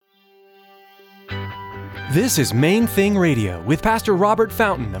This is Main Thing Radio with Pastor Robert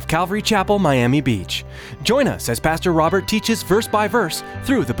Fountain of Calvary Chapel, Miami Beach. Join us as Pastor Robert teaches verse by verse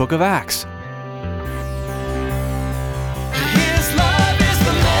through the book of Acts. His love is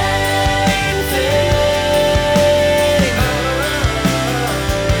the main thing.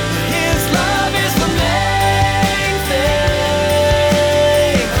 His love is the main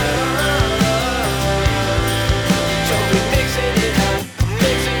thing. So we're mixing it up,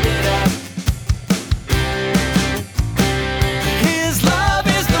 mixing it up. His love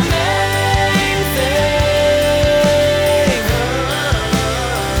is the main thing.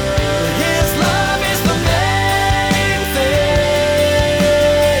 His love is the main thing.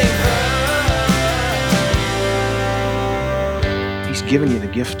 He's given you the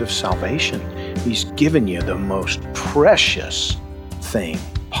gift of salvation. He's given you the most precious thing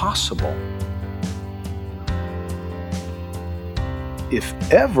possible. If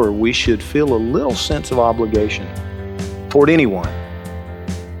ever we should feel a little sense of obligation toward anyone,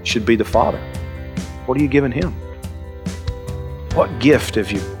 it should be the Father. What are you giving Him? What gift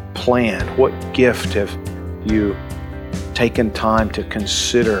have you planned? What gift have you taken time to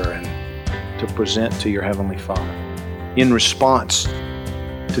consider and to present to your Heavenly Father in response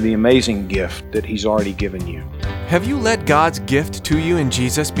to the amazing gift that He's already given you? Have you let God's gift to you in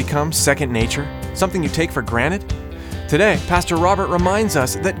Jesus become second nature, something you take for granted? Today, Pastor Robert reminds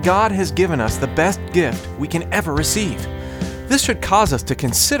us that God has given us the best gift we can ever receive. This should cause us to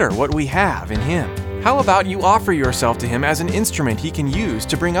consider what we have in Him. How about you offer yourself to Him as an instrument He can use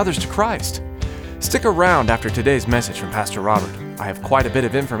to bring others to Christ? Stick around after today's message from Pastor Robert. I have quite a bit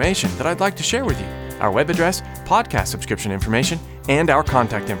of information that I'd like to share with you. Our web address, podcast subscription information, and our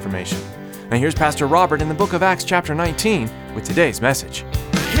contact information. Now here's Pastor Robert in the book of Acts chapter 19 with today's message.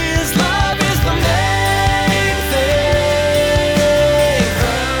 His love is the main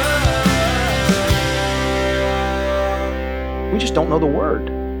thing. We just don't know the Word.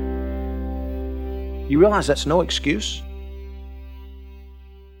 You realize that's no excuse?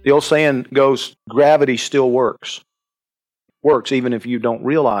 The old saying goes, gravity still works. Works even if you don't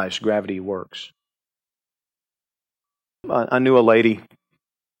realize gravity works. I knew a lady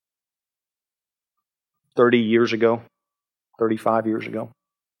 30 years ago, 35 years ago.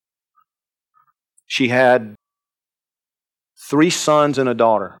 She had 3 sons and a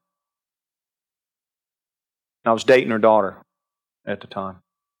daughter. I was dating her daughter at the time.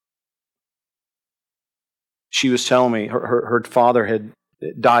 She was telling me her father had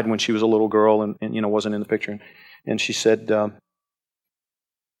died when she was a little girl and wasn't in the picture. And she said,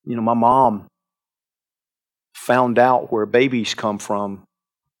 my mom found out where babies come from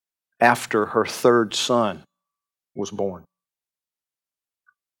after her 3rd son was born.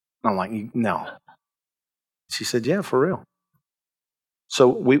 I'm like, no. She said, yeah, for real. So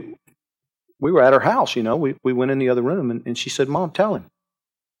we were at her house, we went in the other room and she said, Mom, tell him.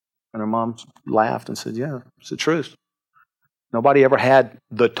 And her mom laughed and said, yeah, it's the truth. Nobody ever had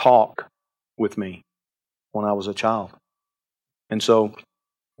the talk with me when I was a child. And so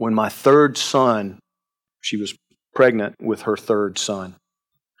when my 3rd son, she was pregnant with her 3rd son,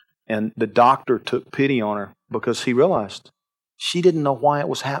 and the doctor took pity on her because he realized she didn't know why it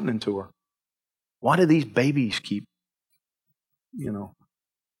was happening to her. Why do these babies keep,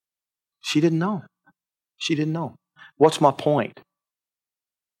 She didn't know. She didn't know. What's my point?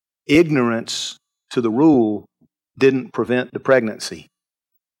 Ignorance to the rule didn't prevent the pregnancy.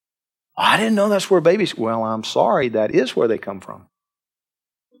 I didn't know that's where babies... Well, I'm sorry, that is where they come from.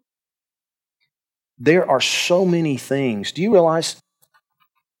 There are so many things. Do you realize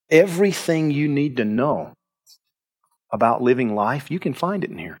everything you need to know about living life, you can find it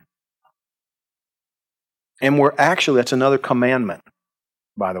in here? And that's another commandment,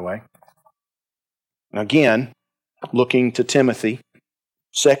 by the way. Again, looking to Timothy,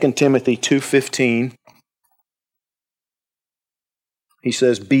 2 Timothy 2:15, he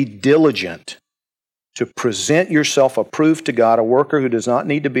says, be diligent to present yourself approved to God, a worker who does not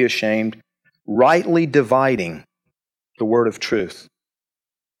need to be ashamed, rightly dividing the word of truth.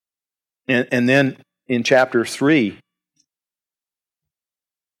 And then in chapter 3,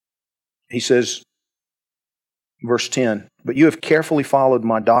 he says, verse 10, but you have carefully followed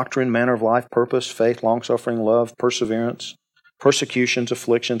my doctrine, manner of life, purpose, faith, long-suffering, love, perseverance, persecutions,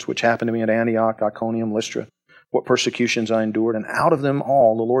 afflictions, which happened to me at Antioch, Iconium, Lystra, what persecutions I endured, and out of them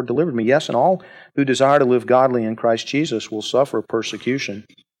all the Lord delivered me. Yes, and all who desire to live godly in Christ Jesus will suffer persecution.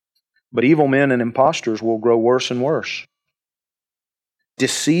 But evil men and impostors will grow worse and worse,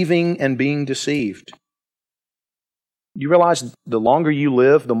 deceiving and being deceived. You realize the longer you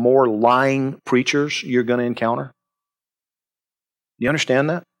live, the more lying preachers you're going to encounter? You understand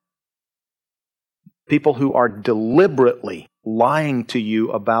that? People who are deliberately lying to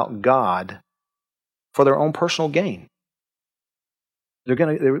you about God for their own personal gain. There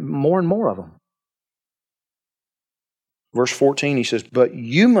are more and more of them. Verse 14, he says, "But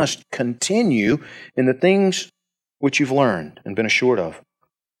you must continue in the things which you've learned and been assured of,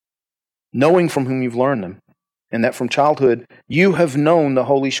 knowing from whom you've learned them, and that from childhood you have known the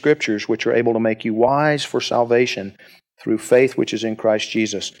Holy Scriptures, which are able to make you wise for salvation through faith which is in Christ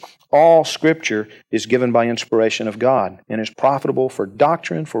Jesus. All Scripture is given by inspiration of God and is profitable for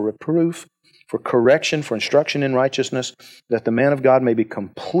doctrine, for reproof, for correction, for instruction in righteousness, that the man of God may be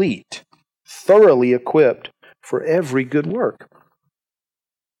complete, thoroughly equipped for every good work."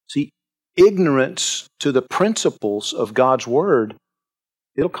 See, ignorance to the principles of God's Word,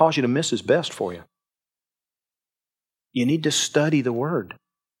 it'll cause you to miss His best for you. You need to study the Word.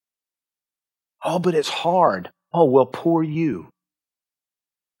 Oh, but it's hard. Oh, well, poor you.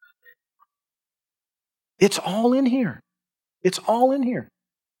 It's all in here. It's all in here.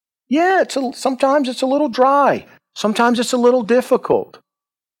 Yeah, sometimes it's a little dry. Sometimes it's a little difficult.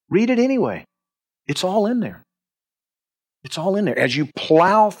 Read it anyway. It's all in there. It's all in there. As you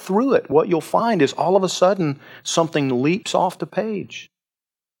plow through it, what you'll find is all of a sudden something leaps off the page.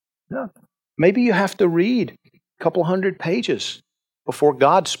 Yeah. Maybe you have to read a couple hundred pages before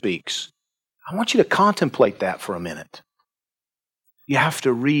God speaks. I want you to contemplate that for a minute. You have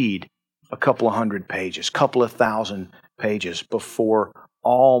to read a couple of hundred pages, couple of thousand pages before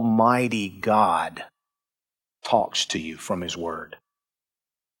Almighty God talks to you from His Word.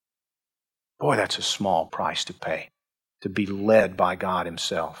 Boy, that's a small price to pay, to be led by God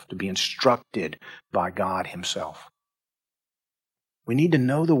Himself, to be instructed by God Himself. We need to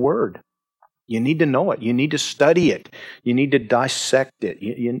know the Word. You need to know it. You need to study it. You need to dissect it.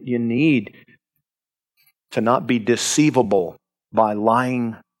 You need to not be deceivable by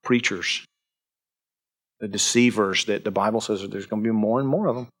lying preachers. The deceivers that the Bible says that there's going to be more and more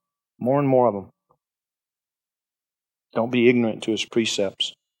of them. More and more of them. Don't be ignorant to His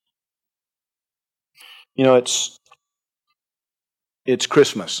precepts. You know, it's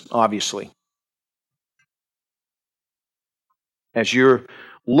Christmas, obviously. As you're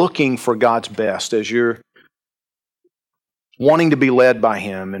looking for God's best, as you're wanting to be led by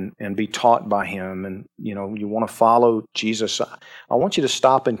Him and be taught by Him, and you want to follow Jesus, I want you to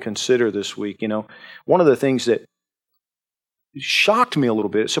stop and consider this week. One of the things that shocked me a little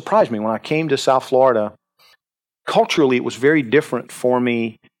bit, it surprised me when I came to South Florida. Culturally, it was very different for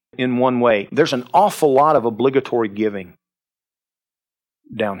me in one way. There's an awful lot of obligatory giving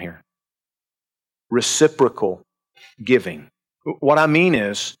down here. Reciprocal giving. What I mean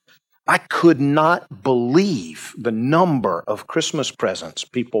is, I could not believe the number of Christmas presents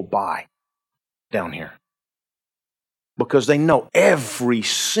people buy down here. Because they know every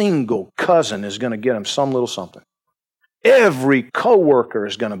single cousin is going to get them some little something. Every coworker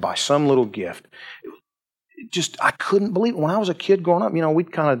is going to buy some little gift. I couldn't believe it. When I was a kid growing up,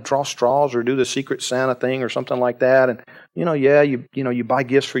 we'd kind of draw straws or do the Secret Santa thing or something like that. And, you buy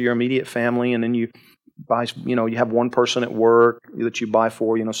gifts for your immediate family, and then you buy, you have one person at work that you buy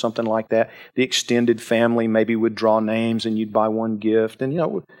for, something like that. The extended family maybe would draw names and you'd buy one gift. And,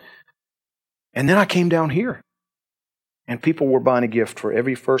 and then I came down here and people were buying a gift for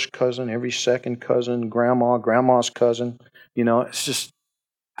every first cousin, every second cousin, grandma's cousin. It's just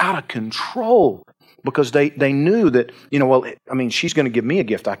out of control because they knew that, she's going to give me a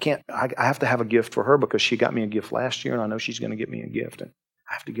gift. I have to have a gift for her because she got me a gift last year and I know she's going to get me a gift and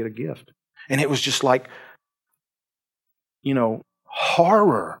I have to get a gift. And it was just like,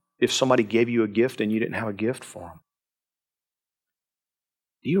 horror if somebody gave you a gift and you didn't have a gift for them.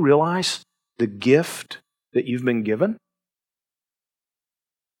 Do you realize the gift that you've been given?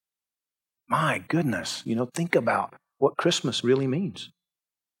 My goodness, think about what Christmas really means.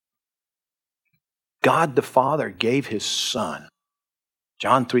 God the Father gave His Son,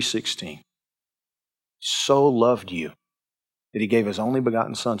 John 3:16, so loved you that He gave His only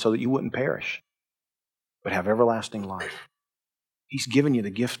begotten Son so that you wouldn't perish, but have everlasting life. He's given you the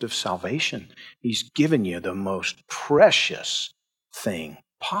gift of salvation. He's given you the most precious thing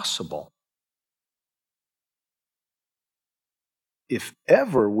possible. If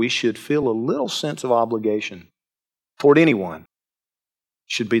ever we should feel a little sense of obligation toward anyone, it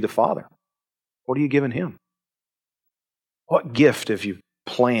should be the Father. What are you giving Him? What gift have you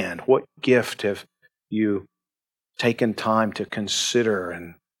planned? What gift have you taken time to consider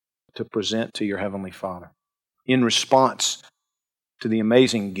and to present to your Heavenly Father in response to the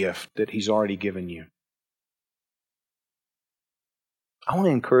amazing gift that He's already given you? I want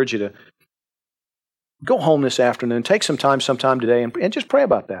to encourage you to go home this afternoon, take some time sometime today, and just pray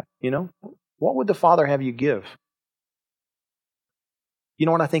about that. what would the Father have you give? You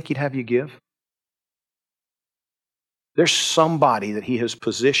know what I think He'd have you give? There's somebody that He has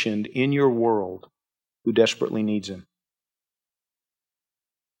positioned in your world who desperately needs Him.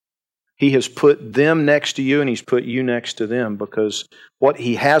 He has put them next to you and He's put you next to them, because what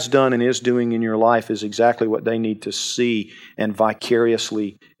He has done and is doing in your life is exactly what they need to see and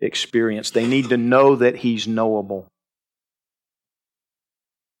vicariously experience. They need to know that He's knowable.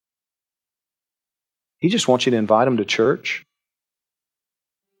 He just wants you to invite them to church.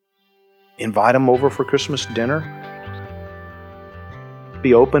 Invite them over for Christmas dinner.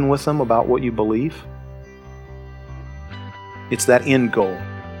 Be open with them about what you believe. It's that end goal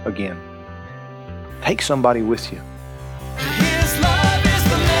again. Take somebody with you. His love is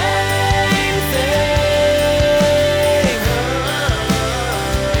the main thing.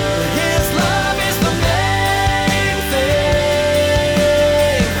 His love is the main thing.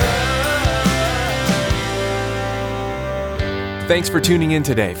 Thanks for tuning in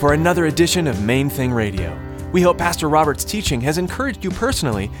today for another edition of Main Thing Radio. We hope Pastor Robert's teaching has encouraged you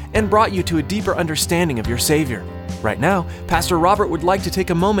personally and brought you to a deeper understanding of your Savior. Right now, Pastor Robert would like to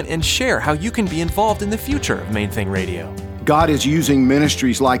take a moment and share how you can be involved in the future of Main Thing Radio. God is using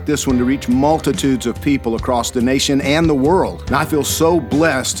ministries like this one to reach multitudes of people across the nation and the world. And I feel so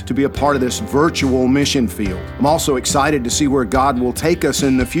blessed to be a part of this virtual mission field. I'm also excited to see where God will take us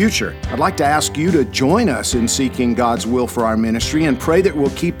in the future. I'd like to ask you to join us in seeking God's will for our ministry and pray that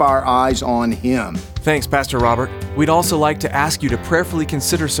we'll keep our eyes on Him. Thanks, Pastor Robert. We'd also like to ask you to prayerfully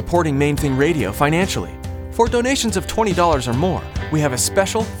consider supporting Main Thing Radio financially. For donations of $20 or more, we have a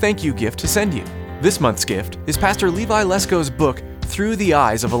special thank you gift to send you. This month's gift is Pastor Levi Lesko's book, Through the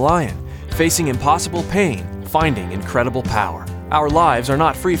Eyes of a Lion, Facing Impossible Pain, Finding Incredible Power. Our lives are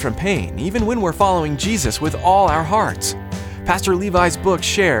not free from pain, even when we're following Jesus with all our hearts. Pastor Levi's book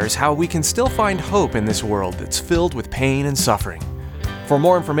shares how we can still find hope in this world that's filled with pain and suffering. For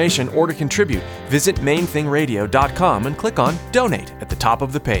more information or to contribute, visit mainthingradio.com and click on Donate at the top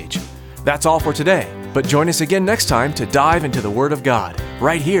of the page. That's all for today, but join us again next time to dive into the Word of God,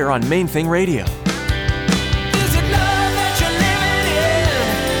 right here on Main Thing Radio.